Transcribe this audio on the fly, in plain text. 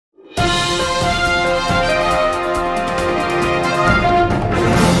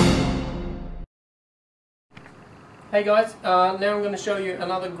Hey guys, now I'm going to show you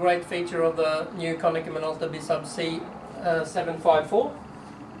another great feature of the new Konica Minolta Bizhub C754.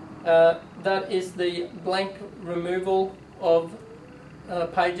 That is the blank removal of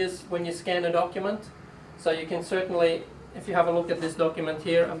pages when you scan a document. So you can certainly, if you have a look at this document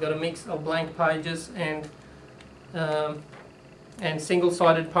here, I've got a mix of blank pages and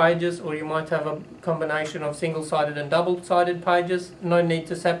single-sided pages, or you might have a combination of single-sided and double-sided pages. No need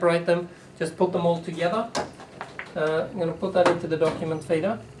to separate them, just put them all together. I'm going to put that into the document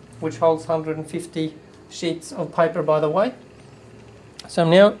feeder, which holds 150 sheets of paper, by the way. So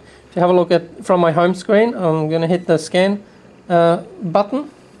now, if you have a look at from my home screen, I'm going to hit the scan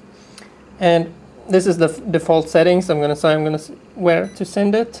button, and this is the default settings. I'm going to say where to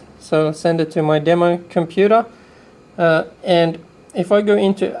send it. So send it to my demo computer, and if I go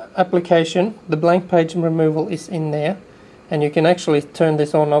into application, the blank page removal is in there, and you can actually turn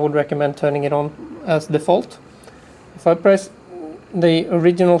this on. I would recommend turning it on as default. If I press the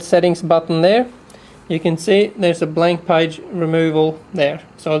original settings button there, you can see there's a blank page removal there.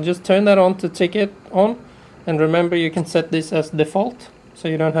 So I'll just turn that on to tick it on, and remember you can set this as default, so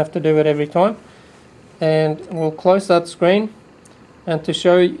you don't have to do it every time. And we'll close that screen, and to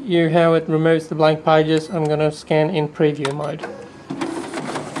show you how it removes the blank pages, I'm going to scan in preview mode.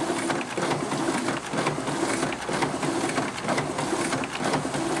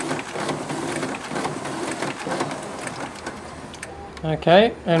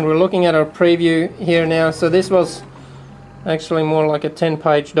 Okay, and we're looking at our preview here now. So this was actually more like a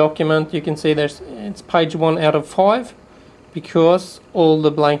 10-page document. You can see it's page 1 out of 5 because all the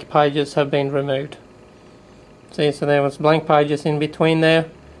blank pages have been removed. See, so there was blank pages in between there.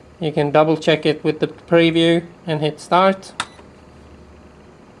 You can double check it with the preview and hit start,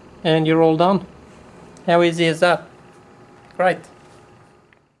 and you're all done. How easy is that? Great.